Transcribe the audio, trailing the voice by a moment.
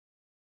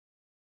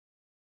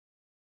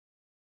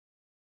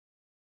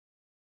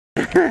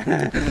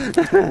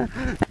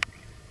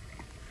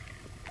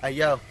Hey,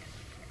 yo.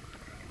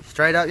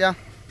 Straight up, yo.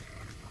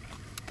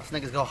 These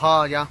niggas go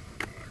hard, yo.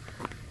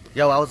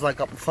 Yo, I was like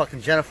up in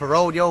fucking Jennifer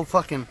Road, yo.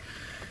 Fucking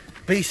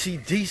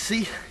BC,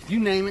 DC. You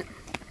name it.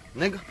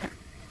 Nigga.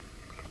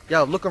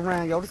 Yo, look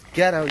around, yo. This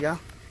ghetto, yo.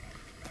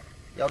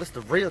 Yo, this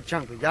the real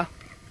jungle, yo. Know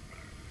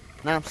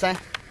what I'm saying?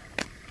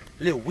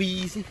 Little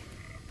Weezy.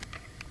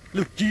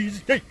 Little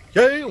Jeezy. Hey,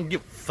 hey, don't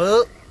give a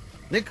fuck.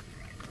 Nigga.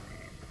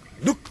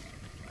 Look.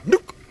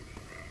 Look.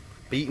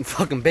 Be eating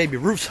fucking Baby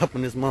Ruths up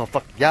in this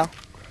motherfucker, y'all.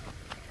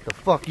 The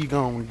fuck you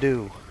gonna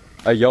do?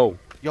 Hey, yo.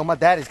 Yo, my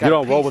daddy's got You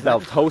don't roll piece,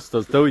 without nigga.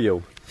 toasters, do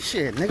you?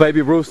 Shit, nigga.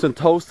 Baby Ruths and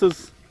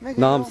toasters? Nigga,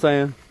 Know what yo. I'm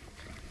saying?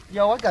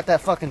 Yo, I got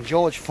that fucking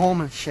George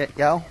Foreman shit,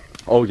 yo.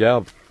 Oh,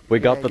 yeah. We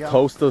got Yeah, the yo.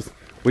 toasters.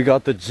 We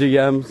got the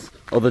GMs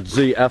or the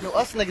GF. Yo,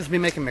 us niggas be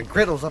making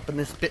McGriddles up in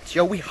this bitch.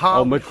 Yo, we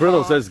hard. Oh, we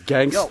McGriddles hard. is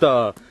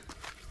gangsta. Yo,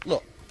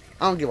 look,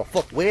 I don't give a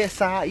fuck. West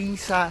side,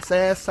 east side,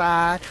 south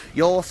side,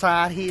 your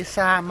side, his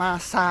side, my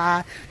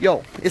side.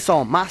 Yo, it's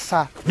on my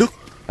side. Look.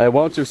 Hey,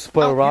 why don't you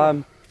spit a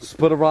rhyme?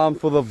 Spit a rhyme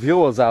for the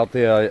viewers out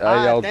there, hey,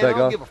 yo, Damn, I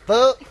don't digger. give a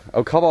fuck.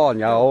 Oh, come on,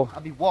 yo. I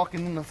be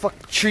walking in the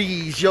fucking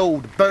trees,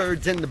 yo, the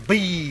birds and the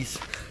bees.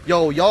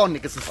 Yo, y'all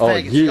niggas is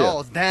faggots. yeah.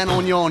 Y'all's down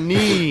on your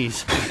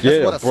knees. That's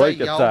Yeah, what I break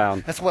say, it yo.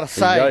 down. That's what I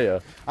say. Yeah.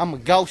 I'm a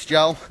ghost,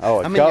 yo. Oh,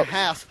 a I'm in your ghost.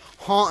 house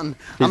haunting.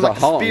 He's I'm a like a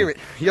haunting. spirit.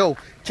 Yo,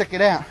 check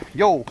it out.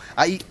 Yo,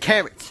 I eat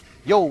carrots.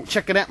 Yo,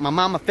 check it out. My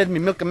mama fed me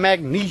milk and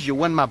magnesia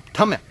when my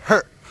tummy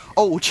hurt.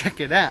 Oh, check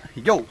it out.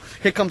 Yo,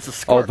 here comes the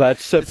skirt. Oh, that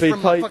It's sippy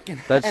from my tight?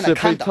 fucking That sippy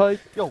anaconda. tight?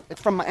 Yo,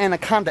 it's from my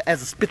anaconda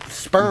as I spit the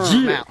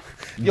sperm Yeah. out.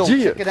 Yo,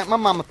 Yeah. check it out. My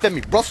mama fed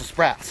me Brussels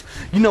sprouts.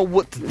 You know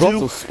what to do.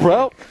 Brussels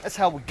sprout? That's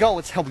how we go.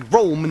 It's how we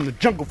roam in the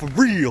jungle for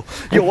real.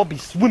 Yo, I'll be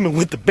swimming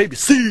with the baby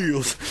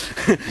seals.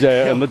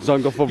 Yeah, Yo, in the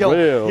jungle for yo,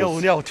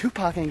 reals. Yo,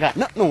 Tupac ain't got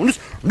nothing on this.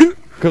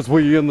 Cause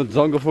we in the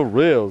jungle for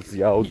reals,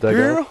 yo,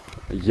 digger.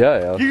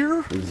 Yeah. Yeah.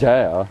 Yeah.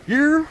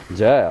 Yeah.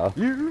 Yeah.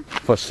 Yeah.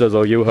 For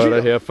shizzle, you heard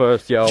it here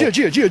first, yo. Yeah.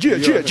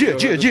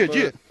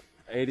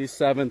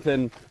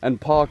 87th and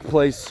Park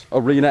Place,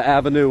 Arena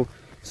Avenue,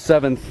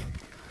 7th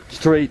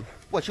Street,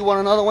 What, you want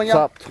another one, yo?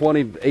 top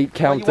 28 Oh, you want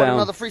countdown.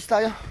 another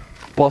freestyle, yo?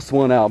 Bust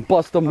one out,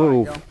 bust a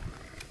move.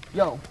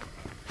 Alright,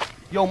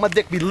 yo, my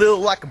dick be little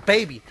like a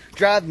baby.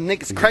 Drive the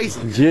niggas crazy.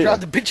 Yeah.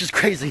 Drive the bitches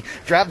crazy.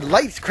 Drive the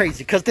ladies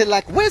crazy. Cause they're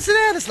like, where's it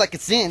at? It's like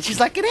it's in. She's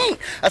like, it ain't.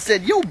 I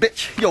said, yo,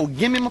 bitch, yo,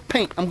 give me my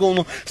paint. I'm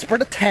gonna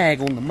spread a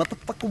tag on the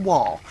motherfucking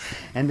wall.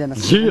 And then I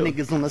see the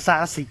niggas on the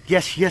side. I say,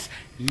 yes, yes,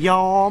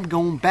 y'all, I'm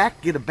going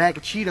back, get a bag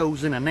of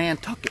Cheetos and a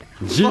Nantucket.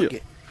 Fuck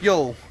it.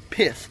 Yo,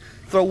 piss.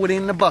 Throw it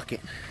in the bucket.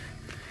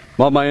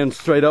 My man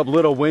straight up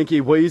little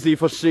Winky Wheezy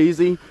for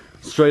Sheezy.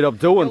 Straight up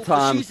doing Yo, for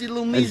time Sheezy,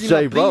 Lil in Meezy,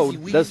 J my Road.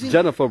 Beezy, That's Weezy.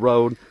 Jennifer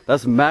Road.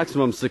 That's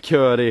maximum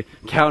security,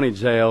 county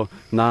jail.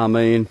 Nah, I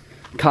mean,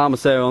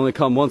 commissary only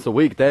come once a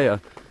week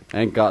there.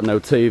 Ain't got no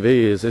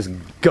TVs. It's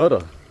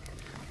gutter.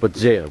 But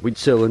yeah, we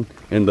chillin'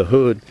 in the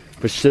hood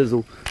for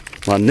shizzle.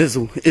 My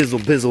nizzle, izzle,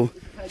 bizzle,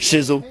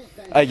 shizzle.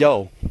 Hey,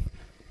 yo.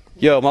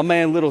 Yo, my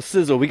man Little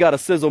Sizzle. We got a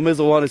sizzle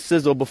mizzle on his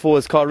sizzle before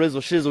his car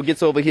rizzle shizzle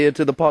gets over here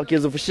to the park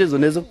izzle for shizzle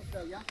nizzle.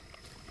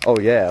 Oh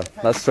yeah,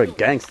 that's straight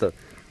gangster.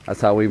 That's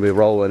how we be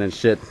rolling and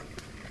shit.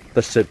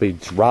 The shit be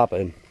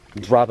dropping.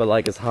 Drop it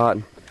like it's hot.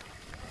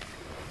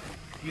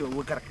 Yo,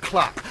 I got a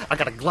clock, I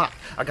got a Glock,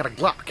 I got a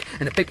Glock,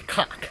 and a baby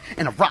cock,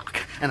 and a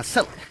rock, and a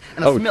sell it,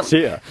 and a Oh, smell it.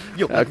 yeah.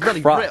 Yo, A like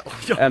really crock real.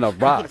 Yo, and a I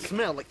rock.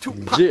 smell like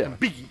Tupac Yeah. and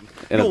Biggie.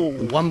 And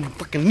Yo, I'm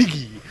fucking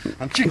niggy,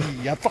 I'm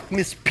chiggy, I fuck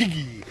Miss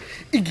Piggy,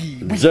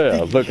 Iggy, Wee, Yeah,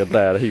 Diggy. look at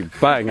that. He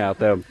bang out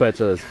them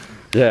bitches.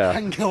 I Yeah.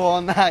 can go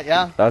all night,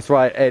 yeah? That's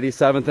right.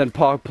 87th and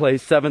Park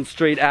Place, 7th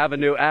Street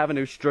Avenue,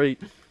 Avenue Street.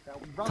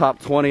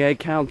 Top 28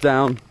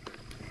 countdown.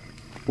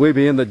 We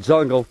be in the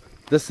jungle.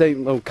 This ain't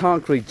no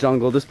concrete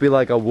jungle. This be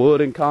like a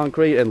wood and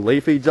concrete and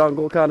leafy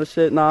jungle kind of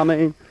shit, know what I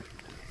mean?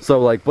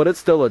 So like, but it's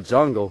still a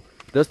jungle.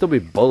 There'll still be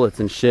bullets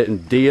and shit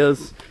and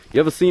deers. You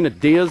ever seen a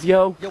deers,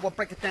 yo? Yo, I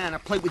break it down, I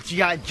play with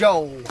G.I.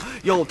 Joe.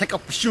 Yo, take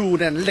off your shoe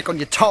and lick on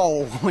your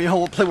toe.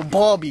 Yo, I play with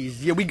Barbies.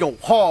 Yeah, we go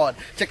hard.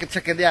 Check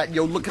it out.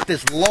 Yo, look at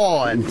this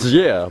lawn.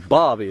 Yeah,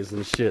 Barbies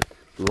and shit.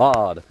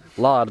 Lord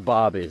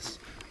Barbies.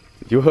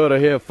 You heard it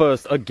here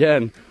first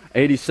again.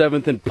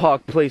 87th and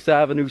Park Place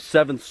Avenue,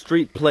 7th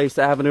Street Place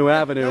Avenue.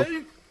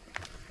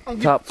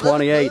 Top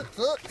 28.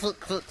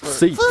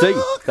 CT.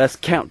 That's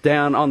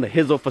countdown on the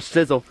hizzle for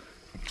sizzle.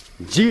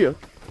 Yeah.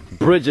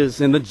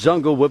 Bridges in the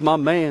jungle with my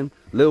man.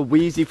 Lil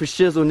Weezy for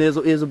shizzle,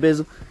 nizzle, izzle,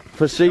 bizzle.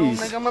 For Yo, she's.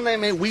 nigga, my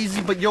name ain't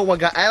Wheezy, but yo, I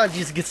got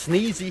allergies, get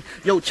sneezy.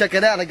 Yo, check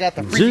it out, I got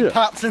the freezy Yeah.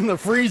 pops in the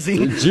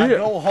freezy. Yeah. I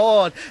go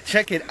hard,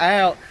 check it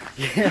out.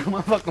 Yeah,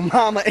 my fucking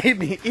mama ate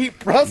me eat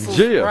Brussels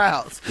Yeah.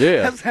 sprouts.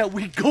 Yeah. That's how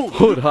we go.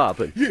 Hood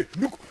hopping. Yeah,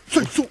 nigga,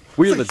 say so.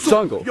 We say in the so.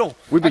 jungle. Yo,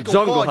 We be I go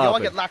jungle hard, yo, I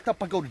hopping. get locked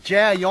up, I go to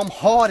jail, yo, I'm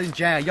hard in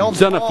jail, yo, I'm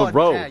Jennifer hard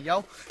Road. in jail,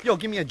 yo. Yo,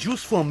 give me a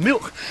juice for a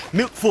milk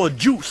for a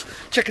juice.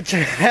 Check it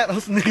out,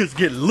 those niggas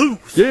get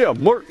loose. Yeah,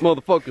 murk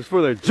motherfuckers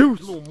for their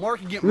juice. Little Mark,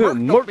 get Yeah,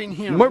 murked up in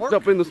here. murked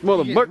up in this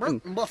mother Yeah,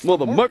 murkin', murk, bust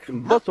mother some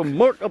murkin', bust some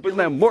murk up in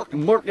that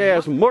murk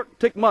ass murk.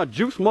 Take my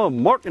juice, mother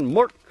murkin',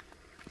 murk.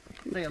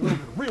 Say a little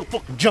bit of real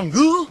fucking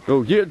jungle.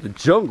 Oh yeah, the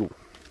jungle.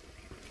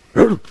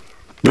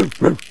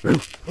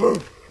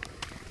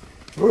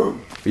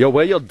 Yo,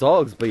 where your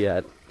dogs be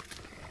at?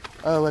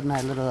 Oh, and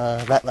my little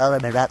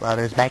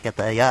Rottweiler's back at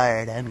the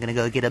yard. I'm gonna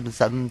go get him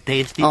some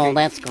tasty Oh, treats.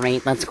 that's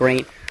great. That's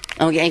great.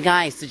 Okay,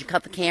 guys, did you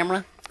cut the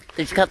camera?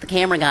 Did you cut the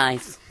camera,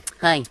 guys?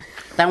 Hey,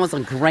 that was a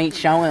great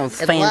show. It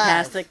was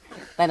fantastic.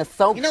 That is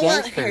so You know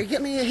what? gangster. Here,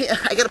 get me.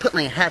 I gotta put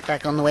my hat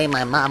back on the way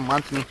my mom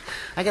wants me.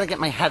 I gotta get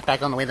my hat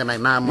back on the way that my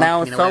mom That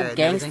wants was me to wear so it and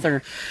everything.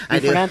 gangster. I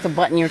You do. forgot to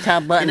button your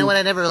top button. You know what?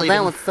 I never really. That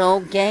been, was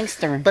so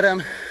gangster. But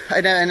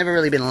I never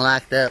really been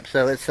locked up,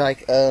 so it's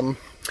like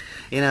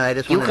you know, I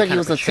just You wanted to could kind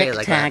use of a portray it tic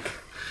like tac.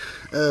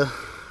 that.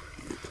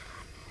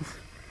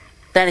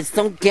 That is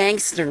so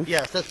gangster.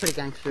 Yes, that's pretty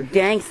gangster.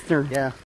 Gangster. Yeah.